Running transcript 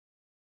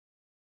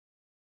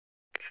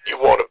You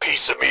want a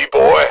piece of me,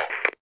 boy?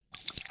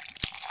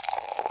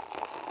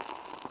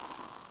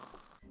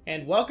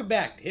 And welcome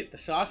back to Hit the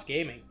Sauce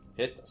Gaming.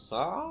 Hit the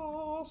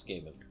sauce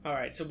gaming.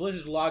 Alright, so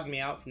Blizzard logged me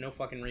out for no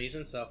fucking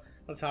reason, so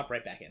let's hop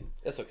right back in.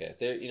 It's okay.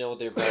 You know what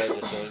they're probably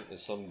just doing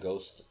is some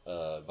ghost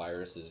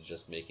virus is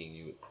just making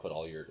you put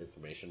all your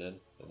information in,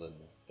 and then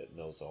it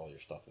knows all your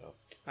stuff now.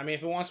 I mean,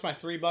 if it wants my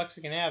 $3,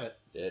 it can have it.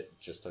 It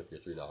just took your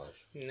 $3.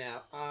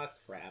 Now,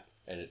 crap.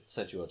 And it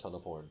sent you a ton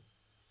of porn.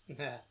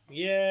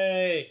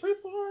 Yay! Free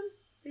porn!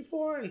 Free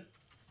porn!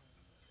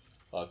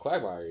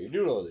 Quagmire, you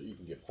do know that you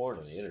can get porn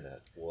on the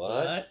internet.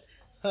 What?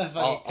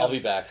 I'll be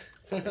back.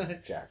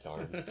 Jack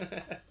darn.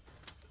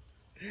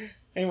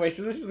 Anyway,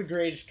 so this is the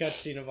greatest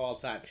cutscene of all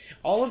time.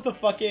 All of the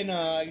fucking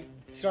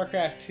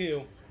StarCraft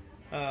 2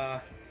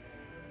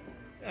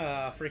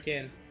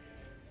 freaking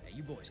Hey,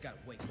 you boys gotta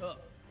wake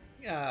up.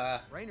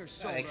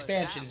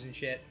 expansions and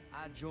shit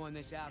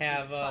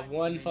have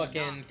one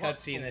fucking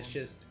cutscene that's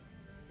just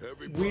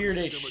weird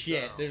as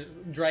shit. There's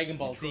Dragon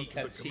Ball Z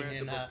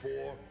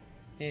cutscene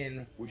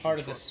in Heart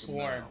of the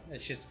Swarm.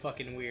 It's just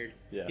fucking weird.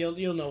 Yeah.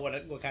 You'll know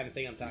what kind of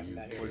thing I'm talking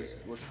about here.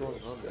 What's going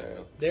on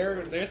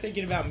there? They're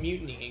thinking about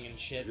mutinying and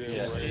shit.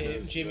 Yeah.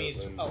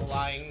 Jimmy's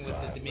allying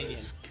with the Dominion.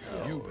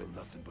 You've been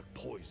nothing but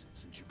poison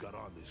since you got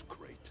on this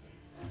crate.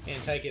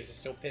 And Tychus is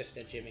still pissed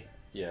at Jimmy.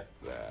 Yeah.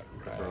 That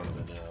Throwing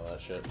him in all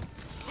that shit.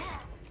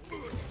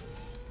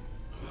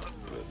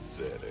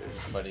 pathetic.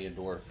 Fighting a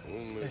dwarf.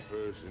 Only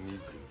person you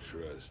can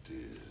trust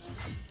is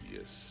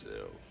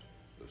yourself.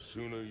 The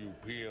sooner you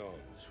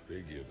peons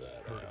figure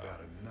that Heard out. about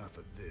enough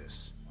of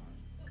this.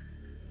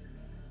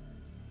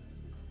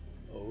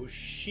 Oh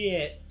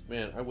shit.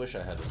 Man, I wish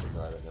I had a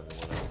cigar that never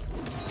went out.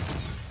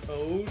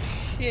 Oh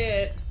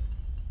shit.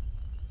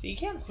 So you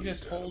can't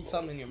just hold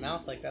something in your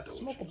mouth like that. The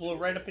smoke will blow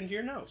right up into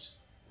your nose.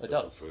 It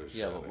does. First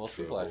Yeah, sign but of most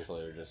people trouble,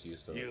 actually are just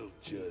used to it. You'll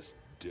just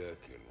duck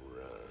and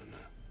run.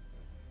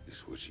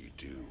 It's what you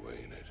do,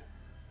 ain't it?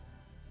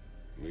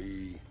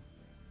 Me,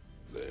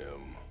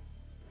 them,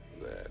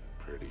 that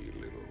pretty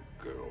little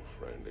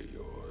girlfriend of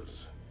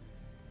yours.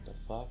 The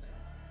fuck?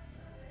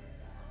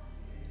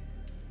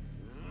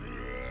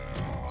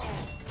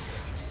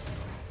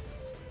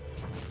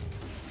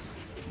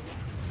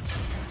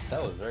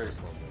 That was very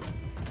slow moving.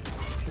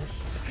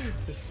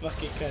 This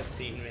fucking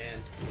cutscene, man.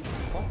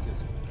 Fuck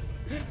is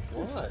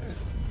what?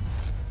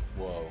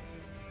 Whoa.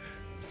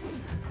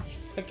 It's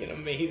fucking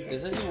amazing.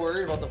 Isn't he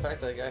worried about the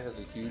fact that guy has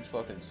a huge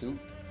fucking suit?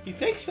 You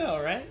think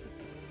so, right?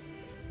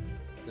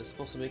 It's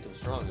supposed to make him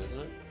strong, isn't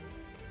it?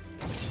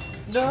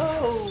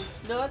 No!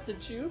 Not the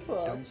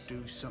jukebox! Don't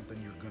do something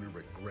you're gonna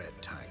regret,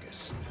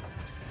 Tychus.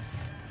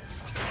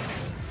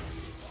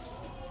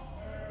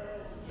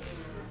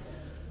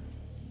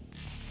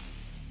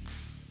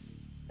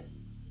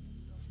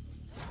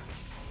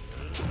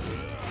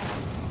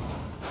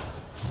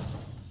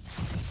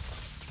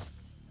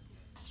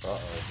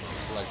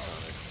 Uh-oh.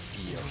 Electronic.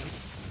 Yeah.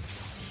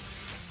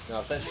 Now,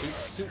 if that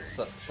suit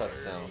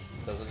shuts down,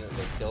 doesn't it,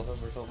 like, kill him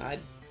or something?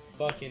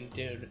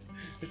 Dude.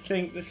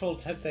 This whole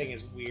thing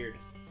is weird.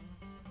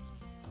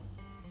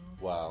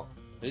 Wow.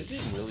 He's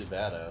being really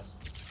badass.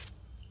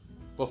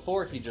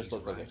 Before, he just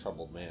looked like a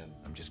troubled man.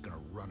 I'm just gonna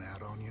run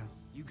out on you.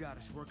 You got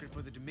us working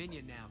for the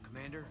Dominion now,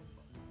 Commander.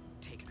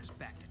 Taking us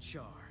back to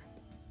Char.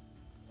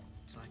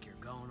 It's like you're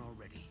gone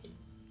already.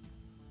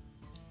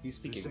 He's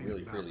speaking This ain't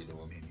really about freely the to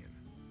him. Dominion.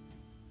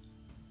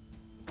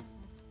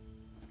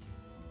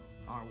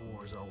 Our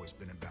war's always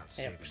been about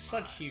They saving have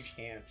such lives. huge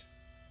hands.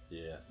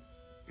 Yeah.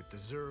 If the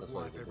Zerg That's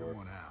why wipe he's a dwarf.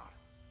 everyone out,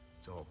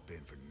 it's all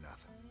been for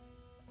nothing.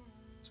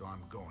 So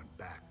I'm going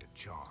back to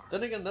Char.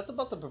 Then again, that's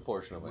about the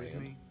proportion of my With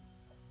hand. me?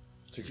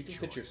 Because you can Your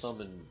fit your choice. thumb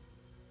and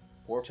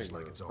forefinger Just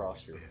like it's across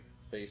always your been.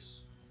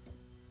 face.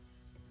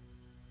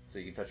 So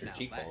you can touch your Now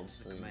cheekbones, that's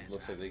the and it commander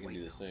looks like they I've can do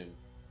the waited same.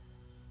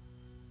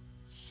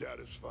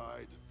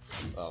 Satisfied?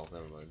 Oh,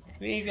 never mind.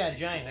 He's got a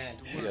giant hand.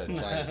 You got a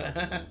giant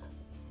hand.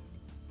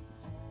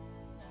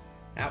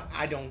 Now,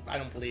 I don't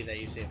believe that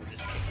he's able to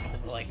just kick him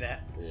over like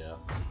that. Yeah.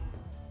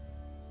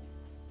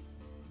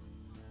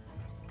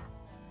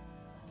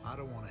 I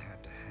don't want to have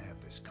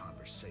this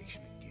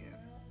conversation again.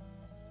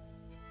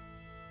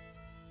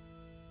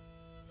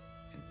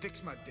 And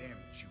fix my damn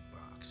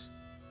jukebox.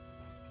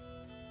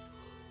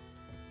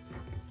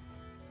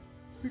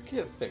 You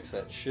can't fix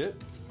that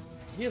shit.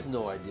 He has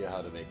no idea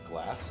how to make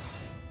glass.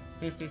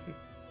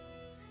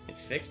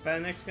 It's fixed by the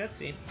next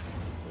cutscene.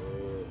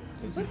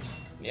 Is it?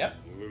 Yep.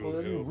 Well,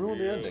 then you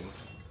ruined the ending.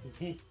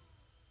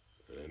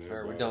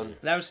 Alright, we're done.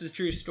 That was the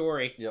true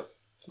story. Yep.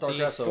 The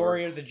StarCraft's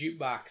story over. of the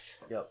jukebox.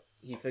 Yep.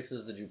 He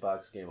fixes the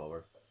jukebox, game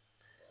over.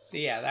 So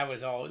yeah, that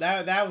was all.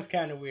 That was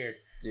kind of weird.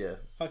 Yeah.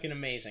 Fucking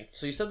amazing.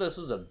 So you said this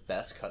was the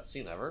best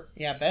cutscene ever?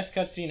 Yeah, best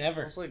cutscene I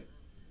ever. was like,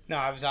 No,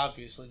 I was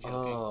obviously joking.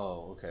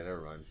 oh, okay,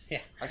 never mind. Yeah.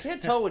 I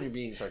can't tell when you're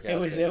being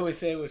sarcastic.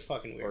 It was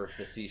fucking weird. Or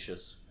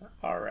facetious.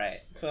 All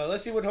right, so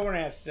let's see what Horn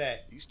has to say.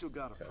 You still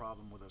got a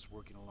problem with us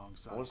working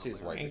alongside? I want to see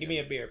his wife. And give me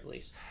a beer,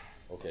 please.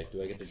 Okay,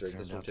 do I get to It's drink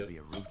turned this one out to too? be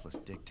a ruthless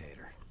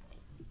dictator,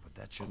 but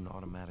that shouldn't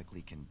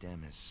automatically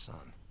condemn his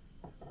son.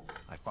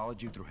 I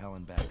followed you through hell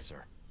and back,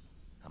 sir.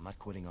 I'm not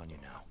quitting on you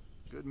now.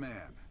 Good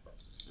man.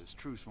 This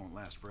truce won't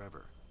last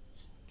forever.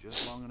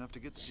 Just long enough to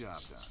get the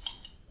job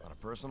done. On a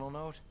personal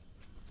note,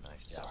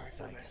 nice job, Sorry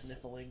for my Titus.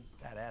 sniffling.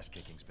 That ass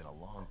kicking's been a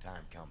long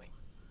time coming.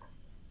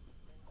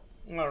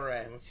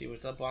 Alright, let's see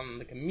what's up on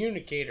the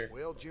communicator.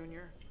 Well,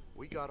 Junior,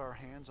 we got our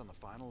hands on the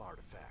final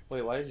artifact.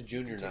 Wait, why is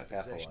Junior Take not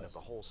possession capitalized? of the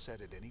whole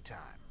set at any time.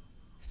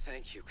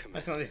 Thank you, Commander.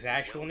 That's not his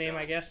actual name,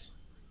 I guess.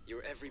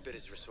 You're every bit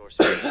as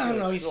resourceful. I don't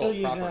know, he's still Still a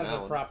using it proper as a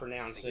noun. proper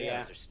noun, so The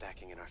yeah. odds are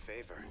stacking in our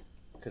favor.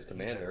 Because Better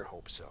Commander.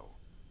 hope so.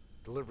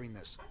 Delivering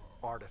this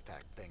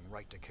artifact thing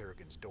right to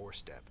Kerrigan's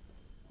doorstep.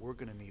 We're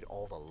gonna need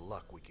all the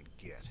luck we can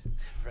get.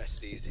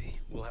 Rest easy.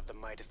 We'll have the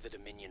might of the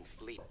Dominion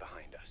fleet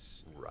behind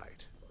us.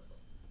 Right.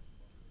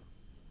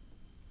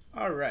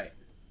 Alright.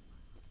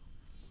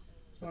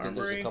 I think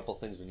there's a Armory. couple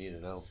things we need to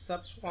know.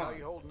 Sup, How Swan.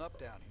 you holding up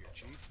down here,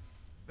 Chief?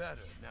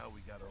 Better, now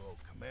we got our old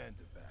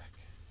commander back.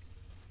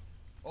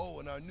 Oh,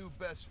 and our new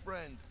best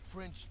friend,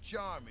 Prince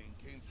Charming,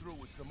 came through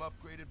with some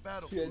upgraded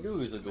battle See, I knew he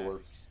was a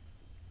cruisers.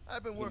 dwarf.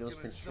 I've been He knows working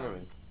on Prince some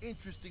Charming.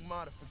 interesting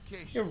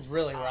modifications. You're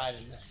really for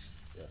riding options.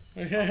 this.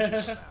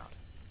 Yes. Out.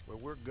 Where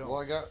we're going. Well,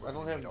 I we're don't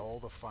gonna have need all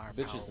the firepower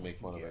bitches to we make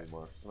can fun of get.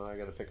 anymore. So now I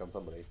gotta pick on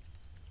somebody.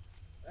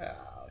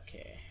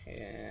 Okay,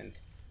 and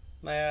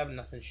lab,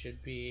 nothing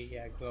should be.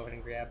 Yeah, go ahead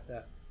and grab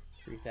the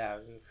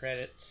 3,000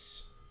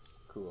 credits.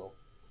 Cool.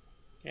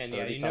 And yeah,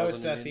 you 30,000 notice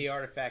you that mean? the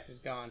artifact is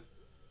gone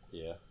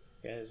Yeah.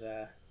 because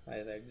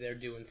they're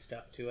doing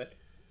stuff to it.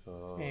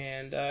 Oh.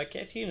 And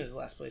Cantina is the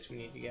last place we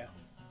need to go.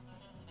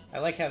 I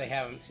like how they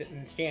have him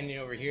standing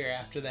over here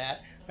after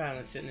that, rather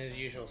than sitting in his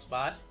usual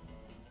spot.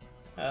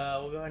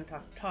 We'll go ahead and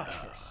talk to Tosh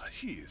first.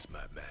 He is my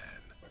man.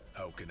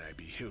 How can I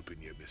be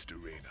helping you,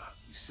 Mr. Rayner?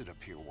 You sit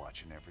up here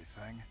watching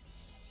everything.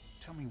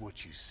 Tell me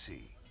what you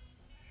see.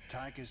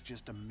 Tyga's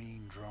just a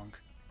mean drunk.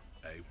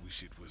 I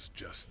wish it was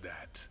just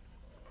that.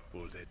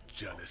 All that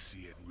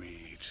jealousy and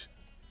rage.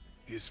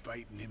 He's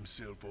fighting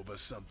himself over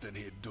something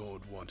he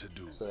don't want to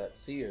do. So that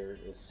seer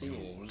is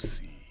seeing You'll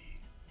see.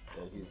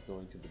 that he's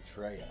going to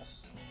betray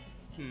us.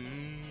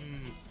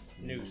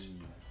 News.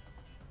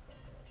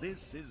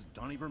 This is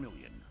Donnie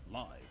Vermillion,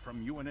 live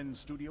from UNN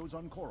Studios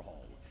on Core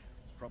Hall.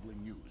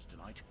 Troubling news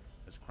tonight,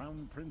 as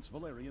Crown Prince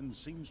Valerian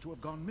seems to have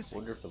gone missing.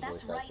 Wonder if the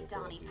That's voice right, actor for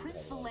that Donnie. dude Prince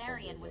has a lot of fun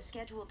Valerian doing was this.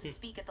 scheduled to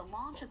speak at the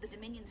launch of the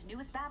Dominion's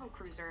newest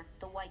battlecruiser,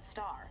 the White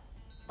Star.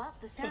 But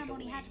the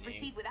ceremony had to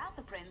proceed without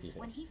the prince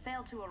when he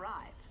failed to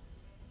arrive.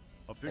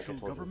 Official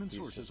Like I told you, government he's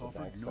sources just the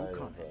offered backside no of,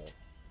 comment.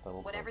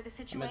 Donald Whatever Trump.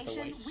 the I meant the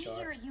situation, White we Star.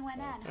 here at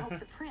UNN hope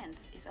the prince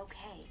is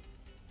okay.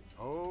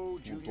 Oh, Well,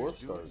 Junior's dwarf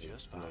doing stars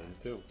just are fine. lame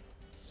too.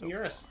 So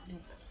You're a far.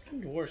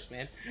 fucking dwarf,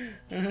 man.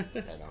 I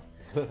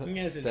know. You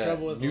guys in The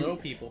trouble with new- little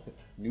people.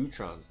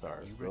 Neutron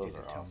stars. You ready Those to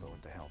are tell awesome. me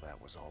what the hell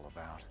that was all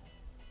about?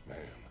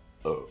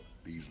 Man,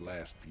 these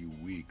last few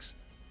weeks,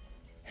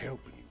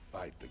 helping you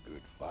fight the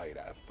good fight,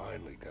 I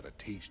finally got a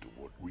taste of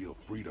what real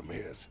freedom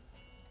is.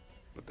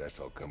 But that's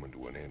all coming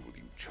to an end with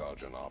you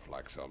charging off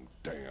like some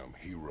damn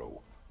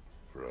hero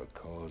for a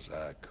cause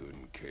I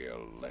couldn't care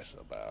less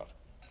about.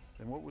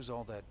 Then what was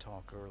all that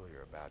talk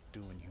earlier about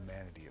doing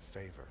humanity a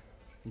favor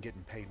and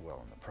getting paid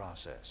well in the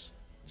process?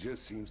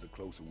 Just seems the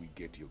closer we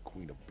get to your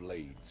Queen of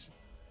Blades.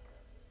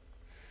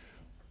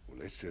 Well,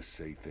 let's just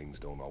say things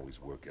don't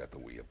always work out the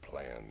way you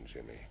plan,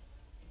 Jimmy.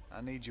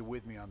 I need you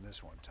with me on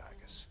this one,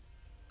 Tygus.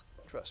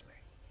 Trust me.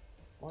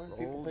 Why aren't For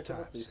people old picking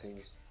up time's these sake.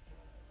 things?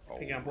 All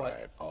Picking up what?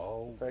 right,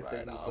 all The fact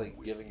right, that he's I'm like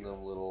with giving you.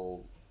 them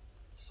little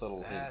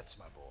subtle That's hints.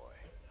 my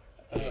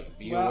boy. Hey,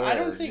 be well, I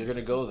aware, don't think- you're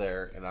gonna go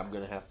there, and I'm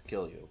gonna have to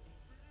kill you.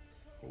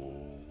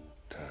 Old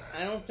time.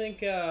 I don't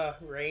think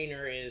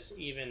Rayner is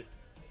even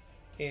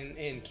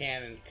in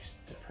canon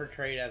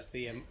portrayed as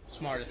the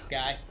smartest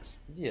guy.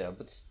 Yeah,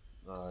 but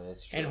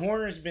that's true. And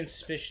Horner's been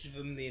suspicious of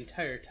him the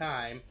entire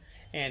time,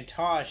 and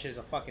Tosh is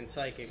a fucking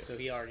psychic, so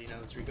he already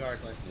knows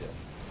regardless.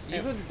 Yeah.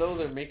 Even though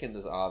they're making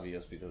this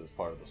obvious because it's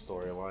part of the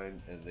storyline,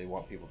 and they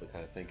want people to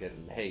kind of think it,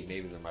 and hey,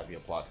 maybe there might be a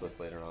plot twist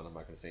later on. I'm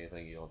not going to say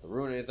anything. You don't have to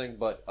ruin anything,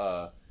 but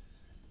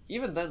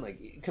even then,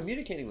 like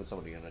communicating with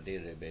somebody on a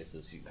day-to-day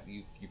basis,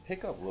 you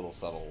pick up little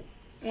subtle.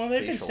 Well,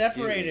 they've been facial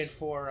separated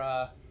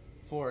cues.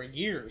 for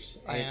years,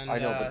 and I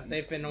know, but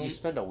they've been. You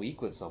spend a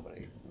week with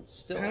somebody.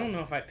 Still, I don't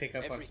know if I pick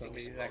up on Everything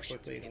somebody is in that motion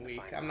to quickly in a begin the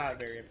week. final I'm not act.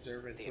 very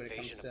observant The when it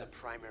comes invasion of to the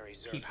primary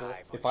Zerg people.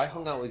 hive on If I Shaw.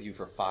 hung out with you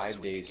for Once 5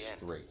 we days begin,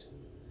 straight,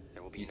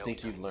 there will be you'd no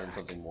think you'd turning learn back.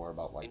 something more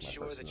about like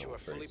Ensure my that personal you are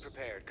fully traits.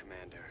 prepared,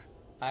 Commander.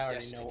 I already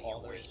Destiny know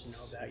all there is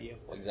awaits. to know about you.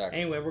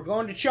 Exactly. Anyway, we're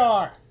going to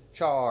Char.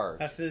 Char.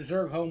 That's the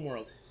Zerg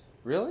homeworld.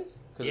 Really?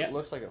 Because Yep. it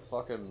looks like a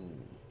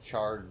fucking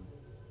charred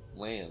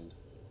land.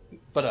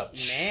 But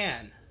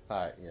Man,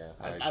 yeah.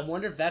 I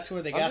wonder if that's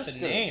where they I'm got just the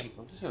gonna- name.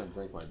 I'm just gonna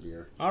drink my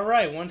beer.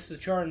 Alright, once the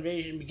Char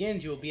invasion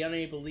begins, you will be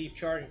unable to leave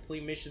Char and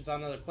complete missions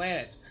on other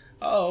planets.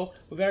 Uh-oh,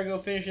 we better go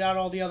finish out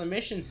all the other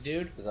missions,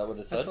 dude. Is that what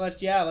it said?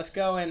 Let's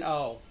go and,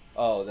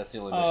 Oh, that's the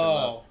only mission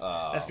Oh,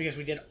 left. that's because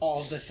we did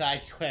all the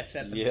side quests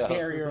at the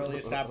very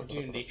earliest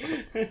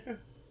opportunity.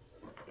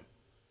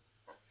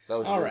 That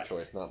was All your right.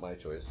 choice, not my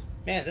choice.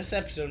 Man, this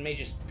episode may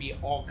just be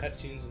all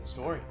cutscenes and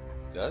story.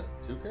 Good?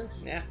 Who cares?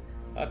 Yeah.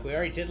 Fuck, we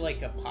already did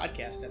like a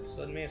podcast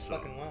episode. May as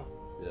fucking well.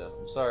 Yeah,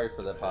 I'm sorry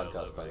for that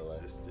podcast, by the way.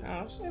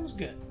 Oh, it was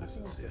good. This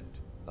is it.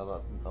 I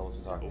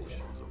wasn't talking to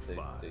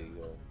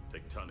you.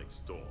 Tectonic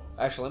storm.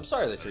 Actually, I'm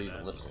sorry that you're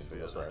even listening to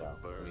this right now.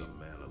 I mean,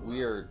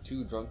 we are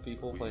two drunk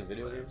people playing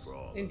video games.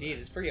 Indeed,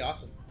 it's pretty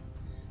awesome.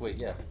 Wait,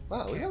 yeah.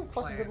 Wow, we have a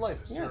fucking good life.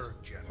 Yeah, it's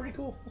pretty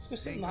cool. Let's go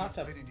sit in the hot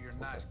tub.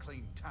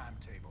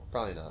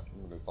 Probably not.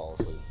 I'm gonna fall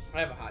asleep. I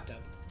have a hot tub.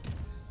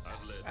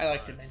 I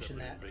like to mention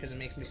that because it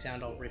makes me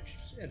sound all rich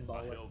and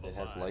baller. It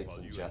has lights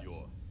and jets.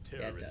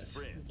 Yeah, it does.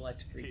 The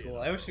lights are pretty cool.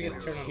 I always forget to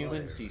turn on the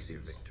human lights.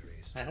 feces.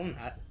 I hope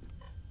not.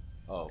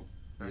 Oh,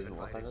 you didn't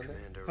want that in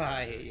there?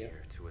 I hate you.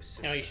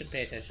 No, you should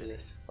pay attention to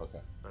this. Okay.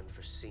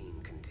 Unforeseen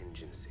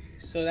contingencies.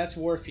 So that's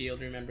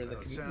Warfield. Remember the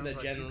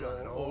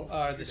general,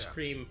 or the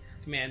supreme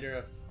commander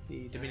of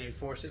the Dominion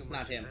forces?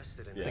 Not him.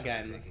 Yeah. The guy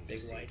in the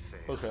big white.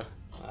 Okay.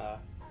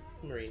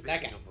 Marine.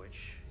 That guy.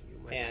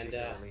 And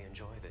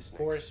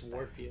Horace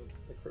Warfield,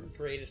 the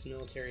greatest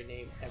military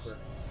name ever.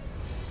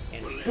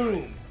 And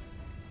boom!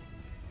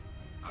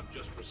 I've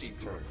just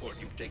received a report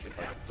you've taken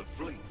half the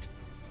fleet.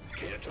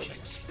 Care to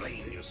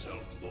explain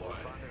yourself, boy?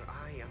 Father,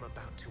 I am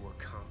about to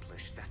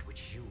accomplish that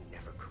which you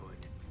never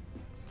could.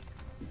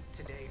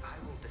 Today,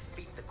 I will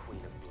defeat the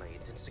Queen of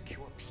Blades and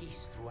secure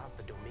peace throughout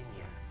the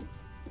Dominion.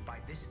 By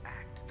this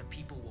act, the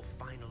people will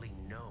finally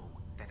know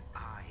that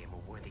I am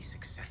a worthy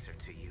successor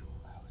to you.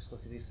 I always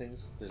look at these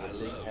things. There's a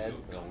big head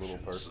and a little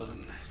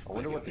person. I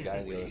wonder what the guy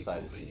on the other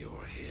side is seeing.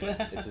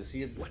 Does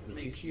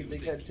he see a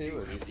big head too,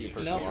 or does he see a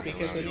person No, walking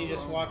because around? then he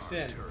just walks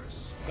in.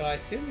 So I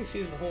assume he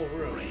sees the whole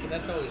room, but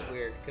that's always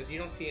weird, because you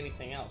don't see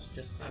anything else.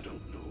 Just I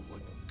don't know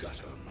what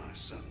gutter my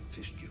son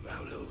fished you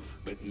out of,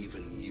 but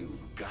even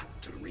you've got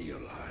to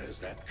realize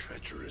that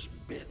treacherous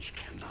bitch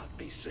cannot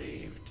be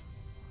saved.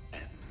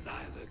 And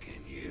neither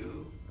can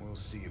you. We'll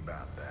see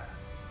about that.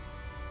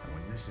 And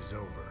when this is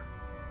over,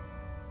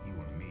 you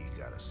and me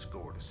got a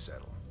score to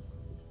settle.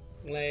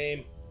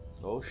 Lame.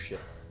 Oh shit.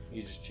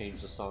 You just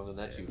changed the song on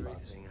that jukebox.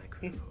 Everything I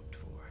could have hoped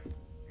for.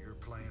 You're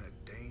playing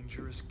a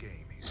dangerous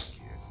game here,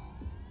 kid.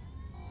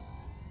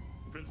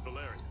 Prince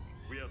Valerian,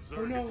 we have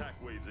Zerg attack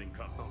waves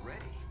incoming.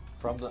 Already?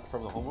 From the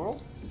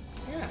homeworld?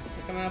 Yeah,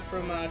 they're coming up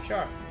from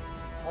Char.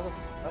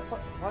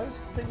 Why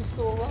is things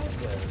still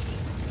alive there?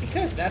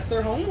 Because that's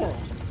their homeworld.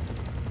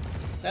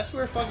 That's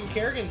where fucking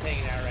Kerrigan's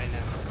hanging out right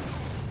now.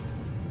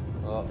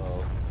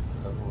 Uh-oh.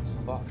 Everyone's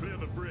fucked. Clear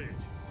the bridge.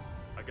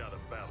 I got a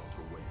battle to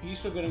win. He's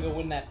still gonna go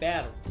win that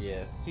battle.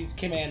 Yeah. He's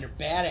Commander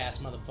Badass,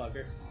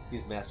 motherfucker.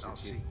 He's Master I'll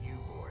Chief. see you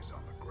boys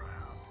on the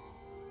ground.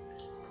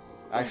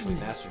 Actually,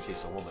 Master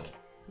Chief's a woman.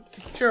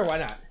 Sure, why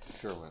not?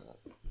 Sure, why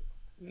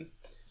not?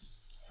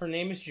 Her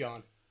name is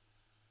John.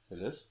 It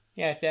is?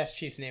 Yeah, Master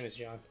Chief's name is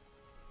John.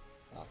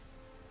 Oh.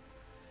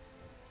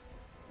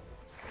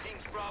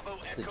 Teams Bravo,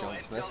 Is it John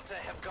Smith?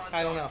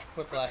 I don't know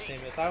what the last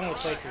name is. I only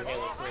played through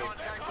Halo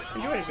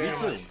 3. Enjoyed it very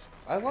much.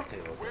 I loved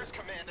Halo 3.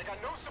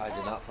 I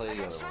did not play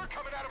the other one.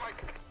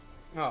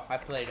 Oh, I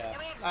played,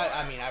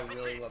 I mean, I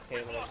really loved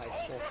Halo in high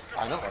school.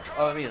 I know.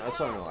 Oh, I mean, that's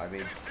what I know. I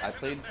mean, I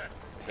played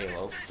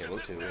Halo, Halo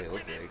 2, Halo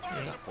 3. I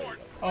did not play the other.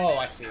 Oh,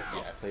 I see. Yeah,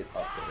 I played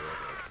up to Halo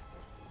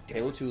 3.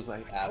 Halo 2 is my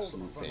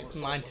absolute favorite.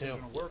 Mine too.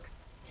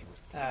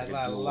 I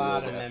A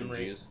lot of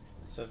memories.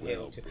 So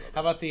Halo 2.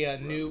 How about the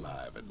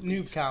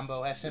noob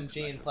combo,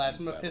 SMG and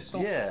plasma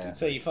pistol? Yeah.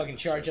 So you fucking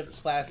charge up the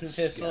plasma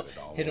pistol,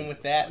 hit him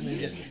with that, and then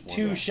just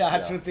 2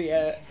 shots with the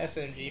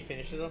SMG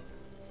finishes him.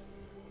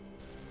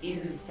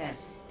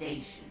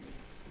 Infestation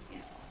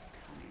is what's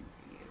coming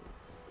for you.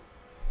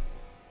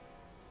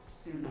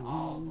 Soon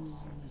all will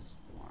serve the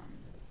swarm.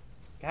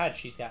 God,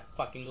 she's got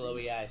fucking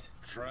glowy eyes.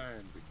 Trying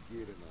to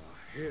get in our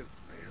heads,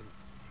 man.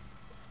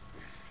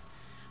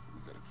 We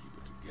gotta keep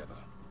it together.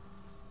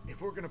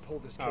 If we're gonna pull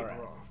this All caper right.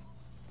 off,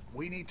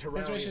 we need to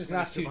This rally mission's as many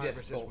not too survivors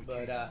as difficult, we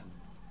but can.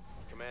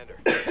 Commander,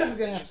 I'm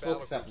gonna have to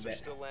focus up a bit.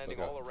 still landing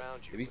Okay. all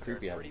around you. It'd be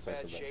creepy They're in having pretty sex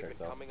bad with that shape chick, and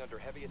though. coming under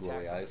heavy Glowy attack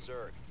from the eyes.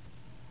 Zerg.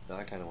 No,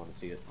 I kind of want to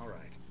see it. All right.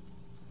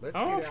 Let's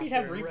I don't know get if out she'd there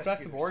have and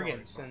reproductive rescue the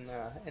organs in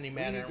any we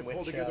manner need to in pull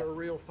which together a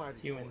real fighting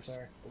humans force,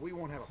 are. but we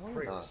won't have a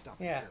prayer to stop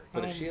Yeah.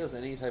 But if she has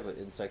any type of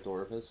insect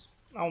orifice...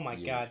 Oh my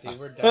you- god, dude,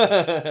 we're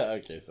done.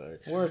 Okay, sorry.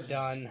 We're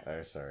done.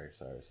 Oh, sorry.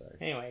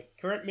 Anyway,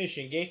 current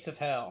mission, Gates of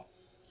Hell.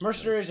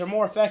 Mercenaries are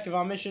more effective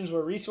on missions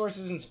where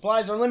resources and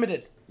supplies are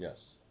limited.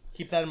 Yes.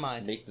 Keep that in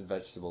mind. Make the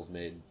vegetables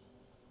made.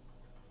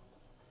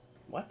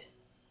 What?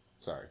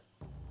 Sorry.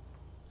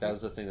 That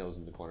was the thing that was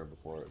in the corner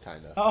before,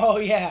 kind of. Oh,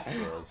 yeah.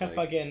 It's like,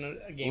 Fucking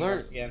Game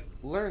Works again.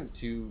 Learn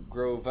to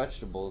grow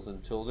vegetables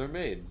until they're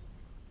made.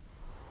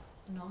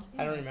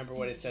 I don't remember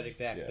what it said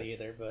exactly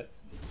either, but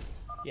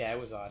yeah, it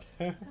was odd.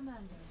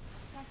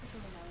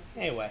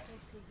 Anyway.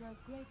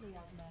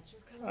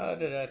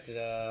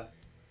 Da-da-da-da-da.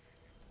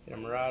 Get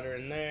a Marauder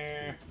in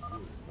there.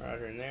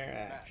 Marauder in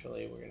there.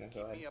 Actually, we're gonna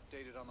go ahead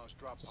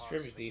and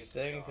distribute these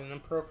things in an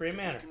appropriate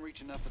manner. We can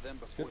reach enough of them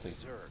before the Good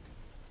Zerg.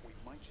 We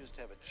might just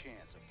have a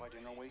chance of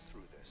fighting our way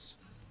through this.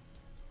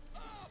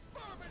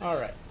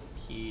 Alright.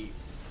 Keep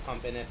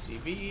pumping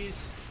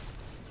SCVs.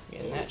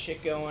 Getting that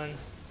shit going.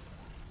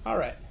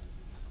 Alright.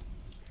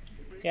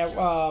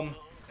 Yeah,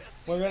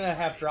 we're gonna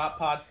have drop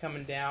pods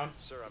coming down,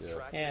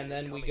 and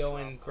then we go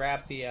and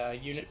grab the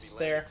units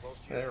there.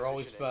 They're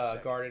always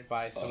guarded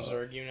by some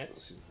Zerg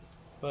units,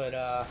 but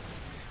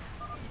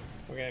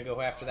we're gonna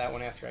go after that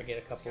one after I get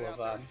a couple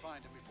of.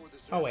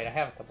 Oh wait, I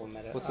have a couple of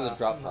meta. What's in the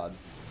drop pod?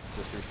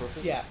 Just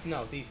resources? Yeah,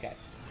 no, these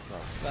guys. Oh.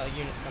 The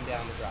units come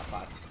down the drop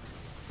pods.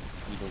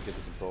 You don't get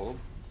to control them?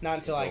 Not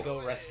until I go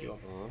rescue them.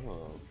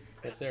 Oh.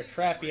 Because they're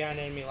trapped behind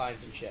enemy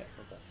lines and shit.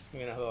 Okay. I'm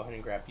gonna go ahead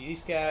and grab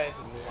these guys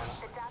and move on.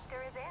 The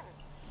doctor is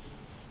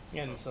in.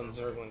 And some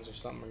Zerglings or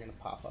something are gonna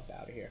pop up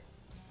out of here.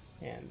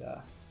 And,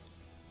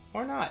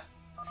 or not.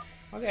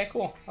 Okay,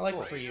 cool. I like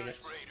the free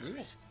units.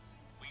 Yeah.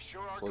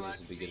 Well, this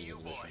is the beginning of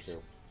the mission,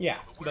 too. Yeah,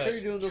 but... Sure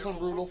you're doing this on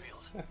brutal?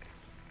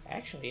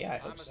 Actually, yeah, I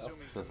hope so.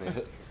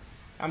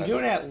 I'm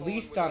doing it at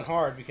least on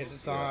hard because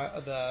it's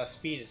on the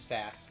speed is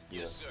fast.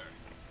 Yeah.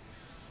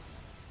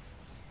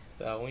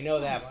 So we know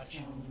that much.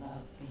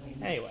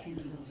 Anyway.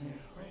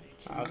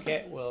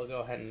 Okay, we'll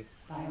go ahead and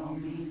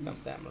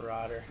dump that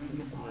Marauder and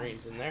get the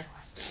Marines in there.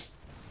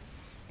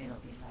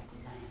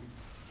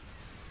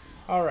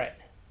 Alright.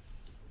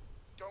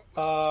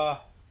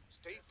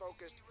 Stay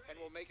focused and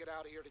we'll make it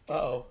out of here together.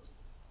 Uh-oh.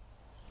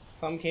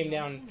 Some came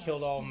down and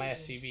killed all my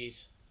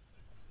SCVs.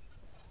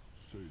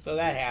 So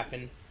that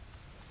happened.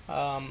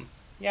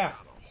 Yeah,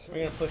 we're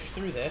gonna push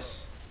through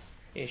this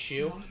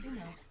issue.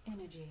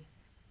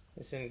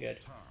 This isn't good.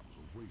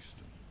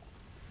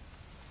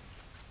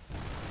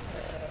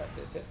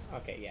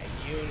 Okay, yeah,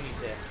 you need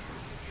to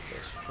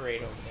go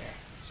straight over there.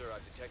 Sir,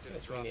 I've detected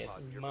Because we need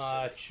as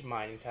much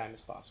mining time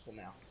as possible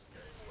now.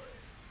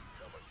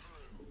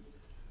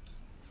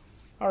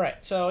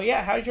 Alright, so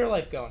yeah, how's your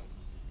life going?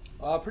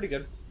 Pretty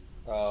good.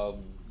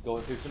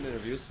 Going through some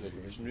interviews,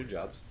 looking for some new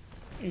jobs.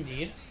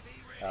 Indeed.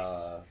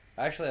 I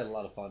actually had a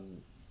lot of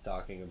fun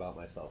talking about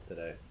myself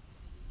today.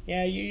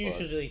 Yeah, you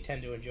usually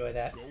tend to enjoy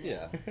that.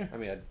 Yeah. I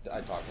mean,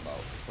 I talked about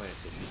plant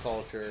tissue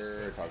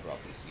culture, talked about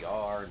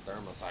PCR and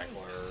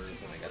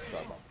thermocyclers, and I got to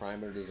talk about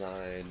primer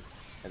design.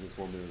 And this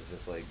woman was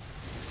just like,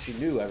 she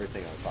knew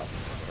everything I was talking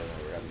about.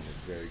 We were having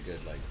a very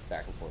good, like,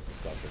 back and forth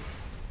discussion.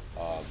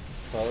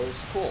 So it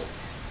was cool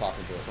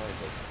talking to a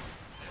scientist.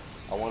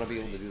 I want to be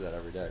able to do that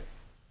every day.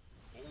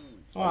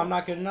 Well, I'm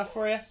not good enough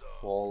for you?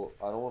 Well,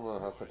 I don't want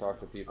to have to talk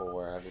to people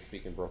where I have to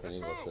speak in broken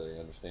English so they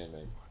understand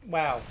me.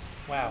 Wow.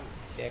 Wow,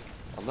 Dick.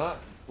 I'm not...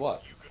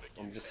 What?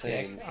 I'm just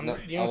saying... Dick,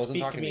 you don't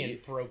speak to me in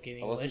broken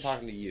English. I wasn't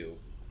talking to you.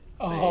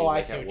 Oh,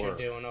 I see what you're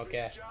doing,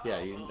 okay. Yeah,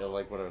 you know,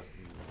 like what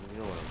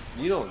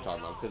you know what I'm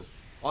talking about, because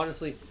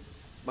honestly,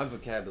 my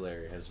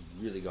vocabulary has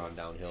really gone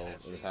downhill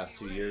in the past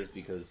 2 years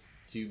because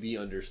to be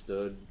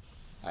understood,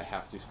 I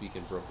have to speak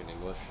in broken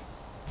English.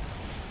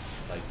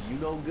 Like, you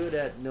know good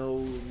at no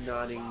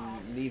nodding,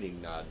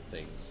 needing nod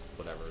things,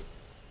 whatever.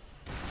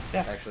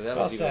 Yeah, actually, that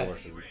was even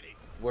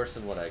worse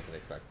than what I can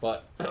expect.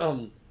 But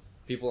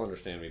people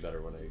understand me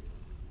better when I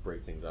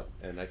break things up,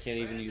 and I can't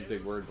even use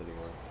big words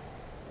anymore.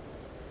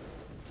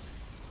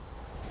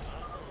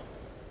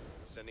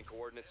 Sending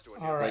coordinates to a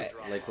All right.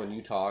 Like when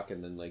you talk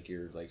and then like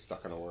you're like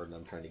stuck on a word and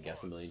I'm trying to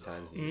guess a million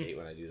times and you hate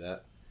when I do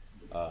that.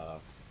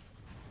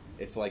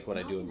 It's like what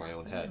I do in my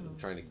own head. I'm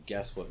trying to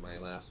guess what my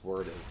last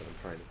word is that I'm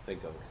trying to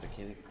think of because I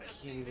can't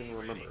even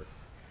remember.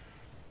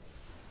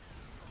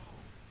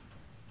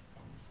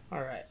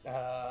 Alright,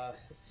 let's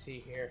see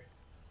here.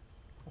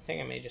 I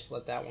think I may just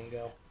let that one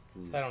go.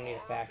 I don't need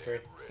a factory.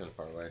 It's kind of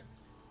far away.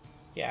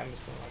 Yeah, I'm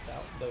just gonna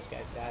let those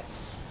guys die.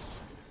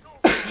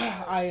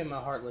 I am a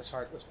heartless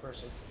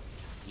person.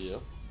 Yeah.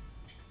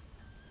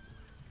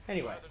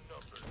 Anyway.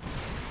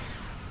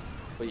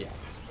 But yeah.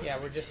 Yeah,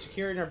 we're just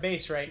securing our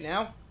base right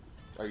now.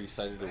 Are you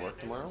excited to work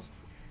tomorrow?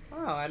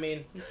 Well, I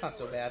mean, it's not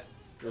so bad.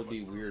 It'll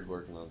be weird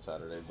working on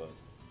Saturday, but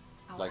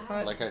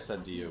like I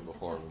said to you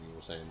before when you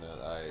were saying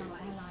that,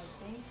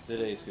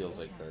 today feels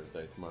like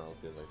Thursday, tomorrow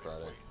feels like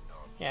Friday.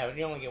 Yeah, but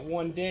you only get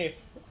one day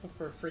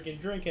for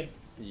freaking drinking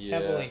Yeah.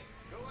 heavily.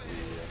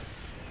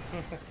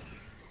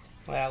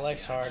 Well, yeah,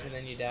 life's hard, and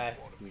then you die.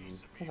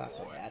 It's not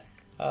so bad.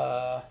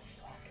 Fuck.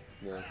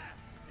 Yeah.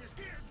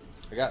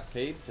 I got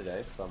paid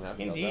today, so I'm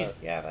happy Indeed.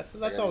 about that. Yeah,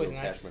 that's always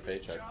nice. Cash my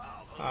paycheck.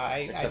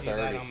 I do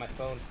that on my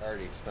phone. I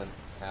already spent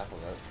half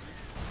of it.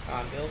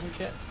 On bills and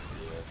shit?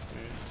 Yeah.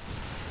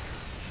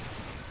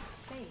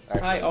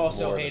 Actually, I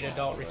also hate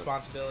adult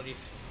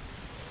responsibilities.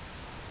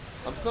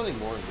 I'm spending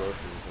more in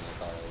groceries than I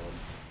thought I would.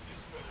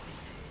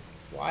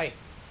 Why?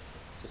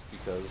 Just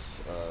because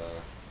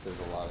there's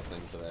a lot of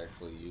things that I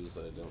actually use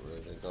that I don't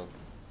really think of.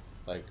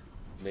 Like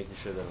making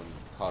sure that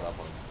I'm caught up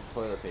on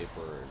toilet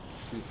paper and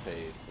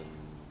toothpaste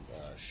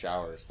and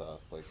shower stuff.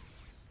 Like,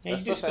 yeah,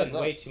 you do spend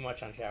way too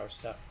much on shower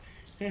stuff.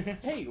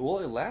 Hey, well,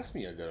 it lasts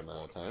me a good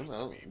amount of time.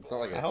 It's not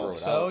like I throw hope it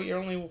so. out. You're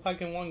only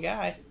fucking one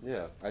guy.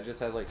 Yeah, I just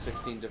had like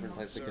 16 different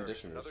types of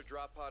conditioners. Another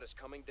drop pod is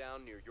coming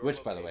down near your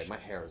Which, by the way, my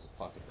hair is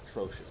fucking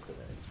atrocious today.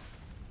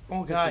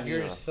 Oh god,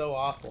 yours is so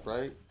awful.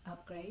 Right?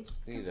 Upgrade.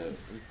 I need to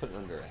put it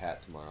under a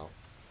hat tomorrow.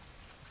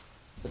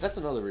 But that's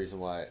another reason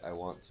why I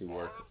want to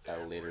work at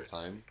a later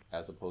time,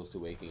 as opposed to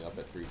waking up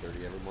at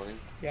 3:30 every morning.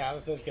 Yeah,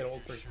 this does get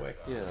old pretty quick.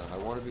 Yeah, I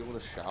want to be able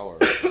to shower,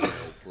 and, like,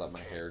 let my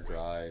hair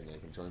dry, and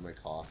like enjoy my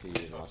coffee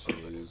and watch the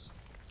news.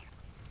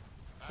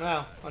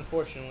 Well,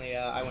 unfortunately,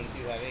 I wouldn't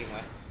do that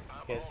anyway,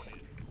 because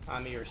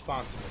I'm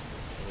irresponsible.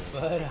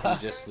 But you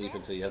just sleep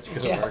until you have to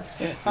go to work.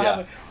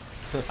 Yeah,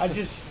 I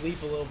just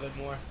sleep a little bit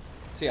more.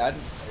 See,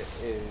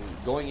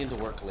 going into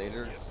work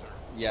later.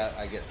 Yeah,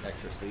 I get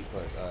extra sleep,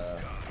 but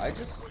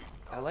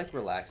I like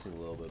relaxing a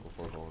little bit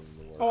before going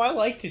to work. Oh, I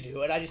like to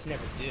do it. I just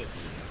never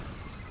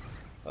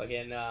do.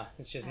 Again,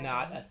 it's just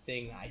not a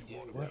thing I do.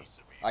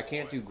 I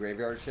can't do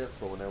graveyard shift,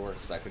 but when I work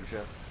second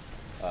shift,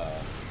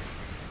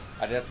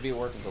 I'd have to be at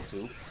work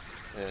until 2.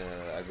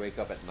 I'd wake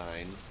up at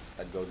 9.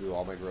 I'd go do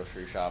all my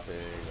grocery shopping.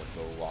 I'd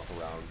go walk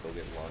around, go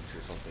get lunch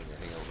or something, or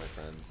hang out with my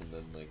friends, and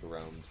then like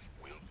around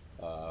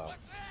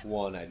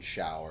 1, I'd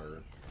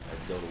shower.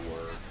 I'd go to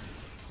work,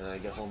 and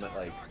I'd get home at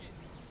like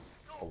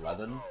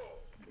 11.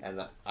 And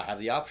I have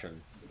the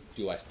option.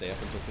 Do I stay up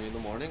until 3 in the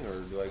morning, or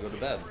do I go to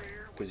bed?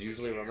 Because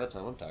usually around that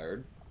time I'm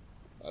tired.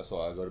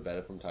 So I go to bed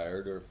if I'm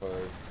tired, or if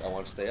I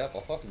want to stay up,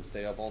 I'll fucking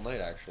stay up all night,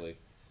 actually.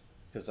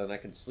 Because then I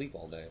can sleep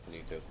all day if I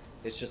need to.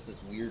 It's just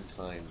this weird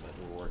time that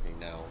we're working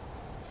now.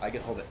 I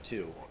get home at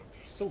 2.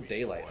 It's still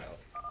daylight out.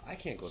 I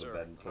can't go to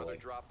bed until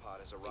like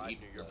 8,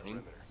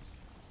 9.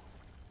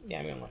 Yeah,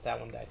 I'm going to let that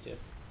one die, too.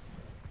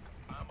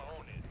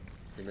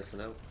 You're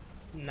missing out?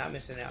 I'm not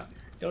missing out.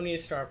 Don't need a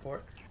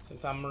starport,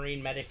 since I'm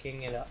marine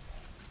medicing it up.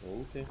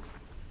 Okay.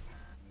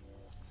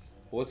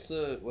 What's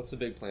the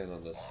big plan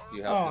on this?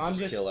 You have to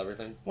just kill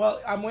everything?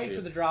 Well, I'm waiting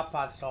for the drop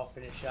pods to all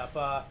finish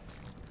up.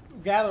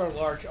 Gather a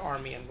large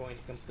army I'm going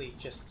to complete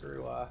just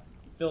through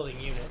building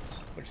units,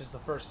 which is the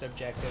first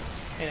objective.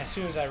 And as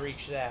soon as I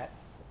reach that,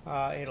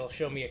 it'll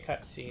show me a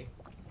cutscene.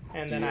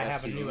 And then I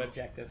have a new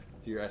objective.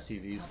 Do your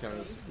SCVs count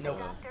as... Nope.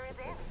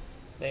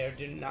 They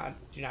do not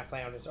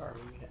count as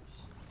army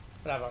units.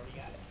 But I've already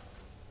got it.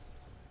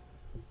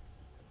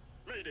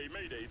 Mayday,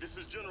 Mayday, this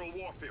is General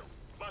Warfield.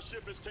 My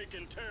ship is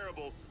taking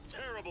terrible,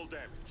 terrible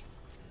damage.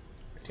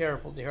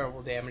 Terrible,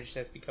 terrible damage.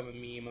 That's become a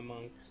meme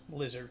among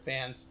Blizzard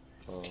fans.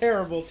 Oh.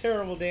 Terrible,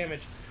 terrible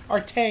damage. Our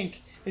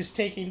tank is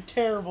taking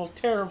terrible,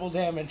 terrible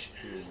damage.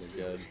 Oh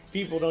my God.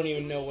 People don't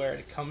even know where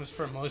it comes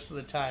from most of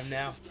the time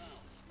now.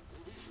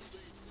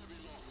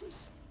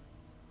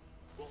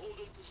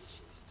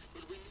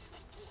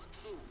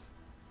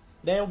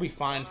 They'll be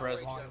fine for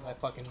as long as I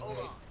fucking wait.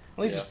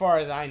 At least as far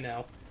as I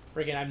know.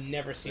 Friggin' I've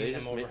never seen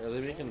them over. Are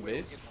they making a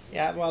base?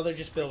 Yeah, well, they're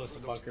just building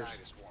some bunkers.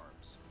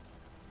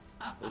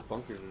 Those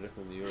bunkers are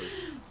different than yours.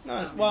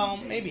 No, well,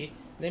 maybe.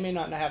 They may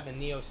not have the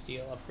Neo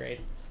Steel upgrade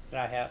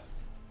that I have.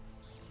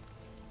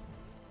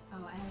 Our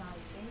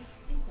allies' base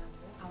is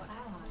under our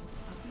allies.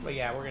 But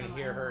yeah, we're gonna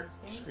hear her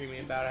screaming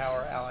about how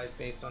our allies'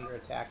 base is under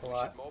attack a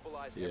lot.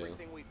 Yeah.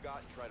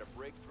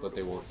 But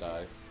they won't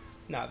die.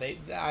 No,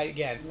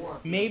 again,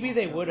 maybe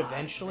they would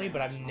eventually, but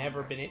I've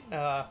never been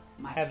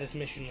had this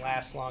mission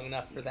last long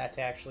enough for that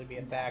to actually be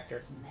a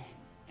factor.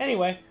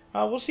 Anyway,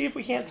 we'll see if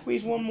we can't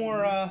squeeze one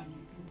more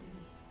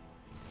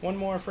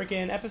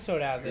freaking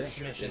episode out of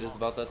this mission. It is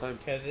about that time.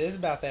 Because it is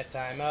about that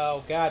time.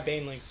 Oh God,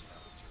 Banelings.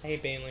 I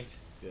hate Banelings.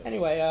 Yeah.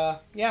 Anyway,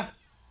 yeah.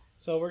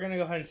 So we're gonna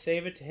go ahead and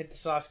save it to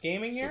HittheSauce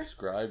Gaming here.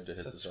 Subscribe to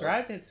HittheSauce.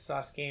 Subscribe to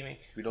HittheSauce Gaming.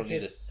 We don't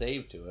need to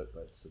save to it,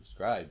 but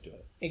subscribe to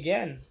it.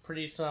 Again,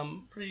 pretty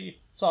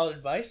solid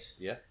advice.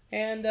 Yeah.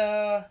 And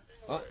yeah,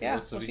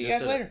 we'll see you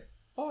guys later.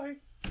 Bye.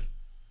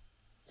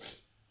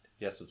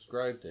 Yeah,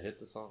 subscribe to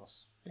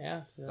HittheSauce.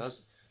 Yeah. So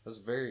that's a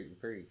very,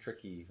 very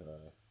tricky,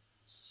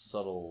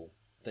 subtle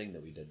thing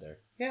that we did there.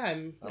 Yeah,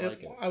 I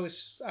like it.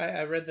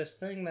 I read this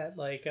thing that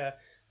like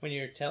when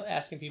you're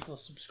asking people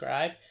to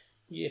subscribe,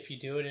 if you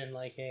do it in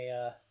like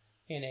in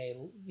a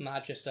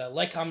not just a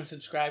like, comment,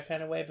 subscribe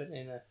kind of way, but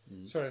in a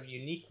sort of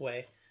unique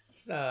way,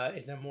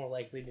 they're more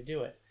likely to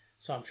do it.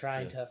 So I'm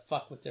trying to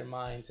fuck with their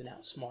minds and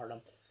outsmart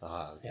them.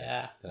 Ah, okay.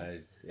 Yeah.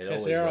 It Because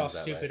always they're all runs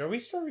that stupid. way. Are we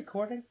still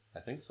recording? I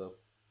think so.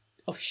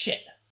 Oh shit.